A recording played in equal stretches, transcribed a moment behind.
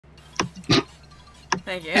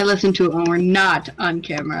Thank you. I listened to it when we're not on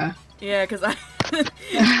camera. Yeah, because I...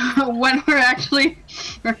 When we're actually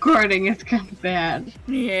recording, it's kind of bad.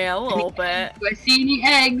 Yeah, a little bit. Do I see any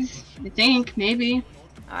eggs? I think, maybe.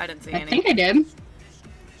 I didn't see any. I think I did.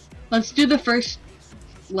 Let's do the first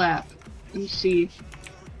lap and see.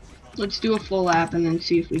 Let's do a full lap and then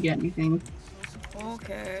see if we get anything.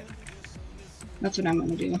 Okay. That's what I'm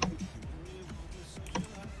gonna do.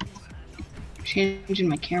 Changing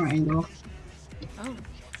my camera angle. Oh.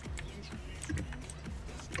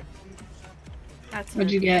 That's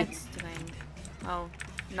What'd you get? thing. Oh,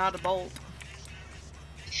 not a bolt.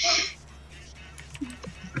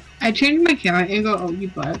 I changed my camera angle. Oh, you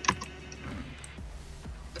butt.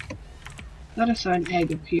 Thought I saw an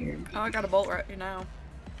egg appear. Oh, I got a bolt right now.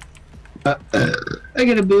 I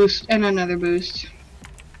get a boost and another boost.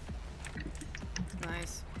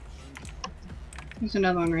 Nice. There's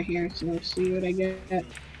another one right here, so let's see what I get.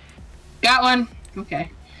 Got one!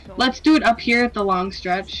 Okay. Cool. Let's do it up here at the long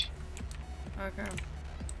stretch. Okay.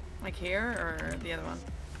 Like here, or the other one?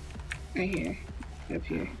 Right here. Up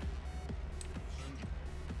here.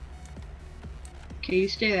 Okay, you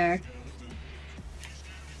stay there.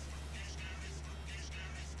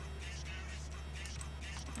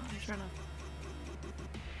 I'm trying to...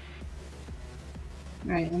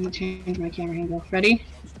 Alright, let me change my camera angle. Ready?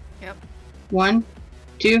 Yep. 1,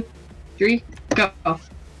 2, 3, go.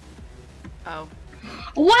 Oh.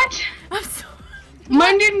 What? I'm so...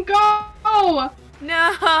 Mine didn't go!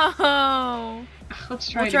 No! Let's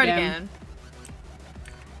try We'll it again.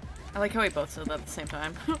 I like how we both said that at the same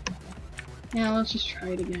time. Yeah, let's just try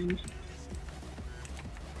it again.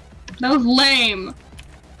 That was lame!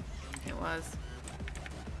 It was.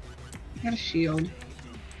 I got a shield. Did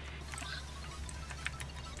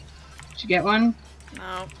you get one?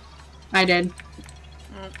 No. I did.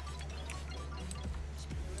 Nope.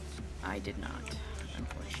 I did not,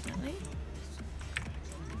 unfortunately.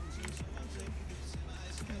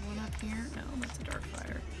 Is there one up here? No, that's a dark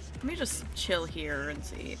fire. Let me just chill here and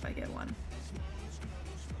see if I get one.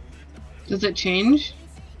 Does it change?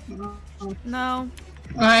 Oh. No.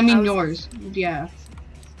 I mean yours. Yeah.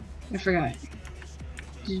 I forgot.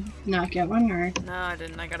 Did you not get one, or? No, I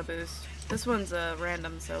didn't. I got a boost. This one's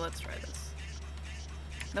random, so let's try this.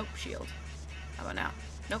 Nope, shield. How about now?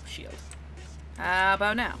 Nope, shield. How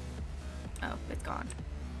about now? Oh, it's gone.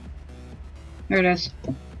 There it is.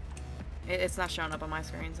 It's not showing up on my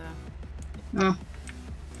screen, so... Oh.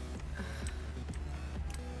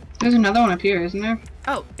 There's another one up here, isn't there?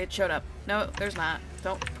 Oh, it showed up. No, there's not.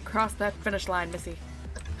 Don't cross that finish line, Missy.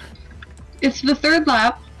 It's the third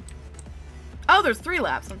lap. Oh, there's 3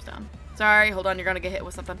 laps. I'm done. Sorry, hold on. You're gonna get hit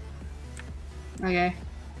with something. Okay.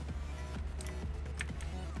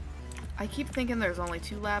 I keep thinking there's only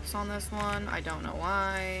 2 laps on this one. I don't know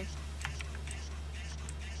why.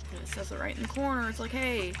 And it says it right in the corner. It's like,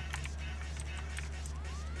 hey,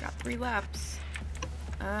 got 3 laps.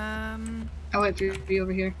 I went through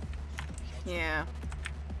over here. Yeah.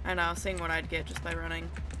 I know, seeing what I'd get just by running.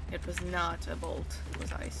 It was not a bolt, it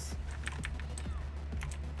was ice.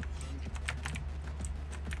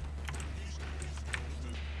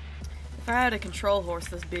 If I had a control horse,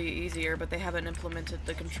 this would be easier, but they haven't implemented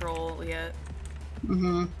the control yet.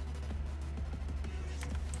 Mm-hmm.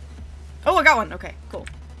 Oh, I got one! Okay, cool.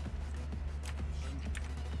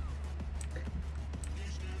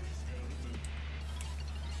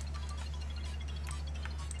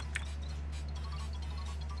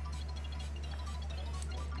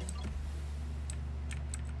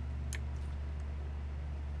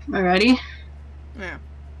 Am I ready? Yeah.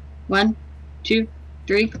 1, 2,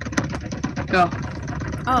 3, go.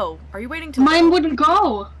 Oh, are you waiting till... Mine wouldn't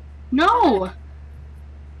go! No!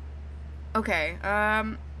 Okay,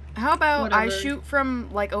 how about Whatever. I shoot from,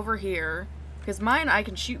 like, over here? Because mine, I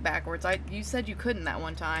can shoot backwards. You said you couldn't that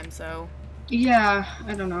one time, so... Yeah,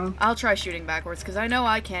 I don't know. I'll try shooting backwards, because I know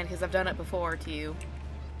I can, because I've done it before to you.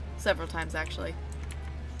 Several times, actually.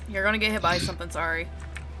 You're gonna get hit by something, sorry.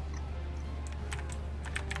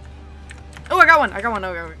 Oh, I got one! I got one,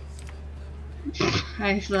 okay.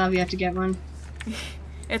 I still have yet to get one.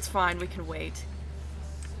 It's fine, we can wait.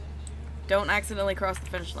 Don't accidentally cross the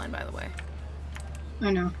finish line, by the way.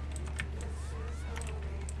 I know.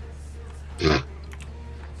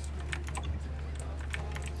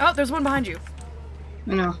 Oh, there's one behind you.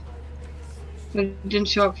 I know. But it didn't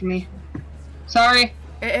show up for me. Sorry.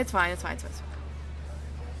 It's fine, it's fine, it's fine.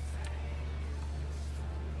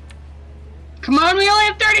 Come on, we only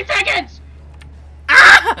have 30 seconds!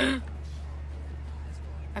 Ah!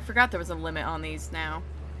 I forgot there was a limit on these now.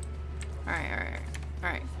 Alright, alright,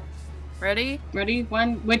 alright. Ready? Ready?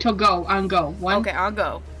 1, wait till go. On go. 1, Okay, I'll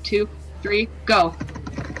go. 2, 3, go.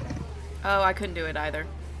 Oh, I couldn't do it either.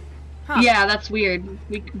 Huh. Yeah, that's weird.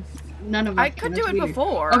 None of us I could do That's it weird.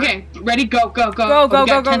 before. Okay, ready? Go, go, go. Go, go, We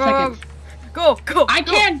go, got go, 10 go, seconds. go, go. I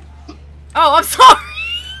can! Oh, I'm sorry.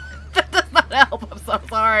 That does not help. I'm so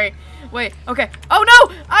sorry. Wait, okay. Oh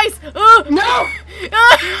no! Ice! No!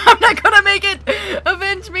 I'm not gonna make it!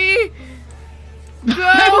 Avenge me! Go!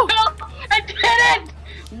 I did it!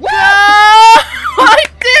 No! I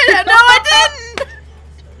did it! No, I didn't!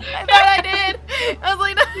 I thought I did! I was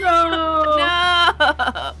like, no! No!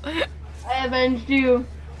 No! I avenged you.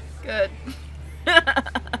 Good.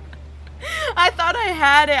 I thought I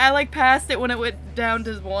had it. I like passed it when it went down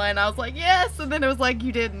to 1. I was like, yes! And then it was like,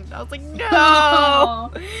 you didn't. I was like,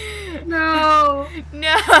 no! No!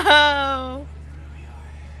 No!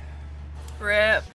 Rip.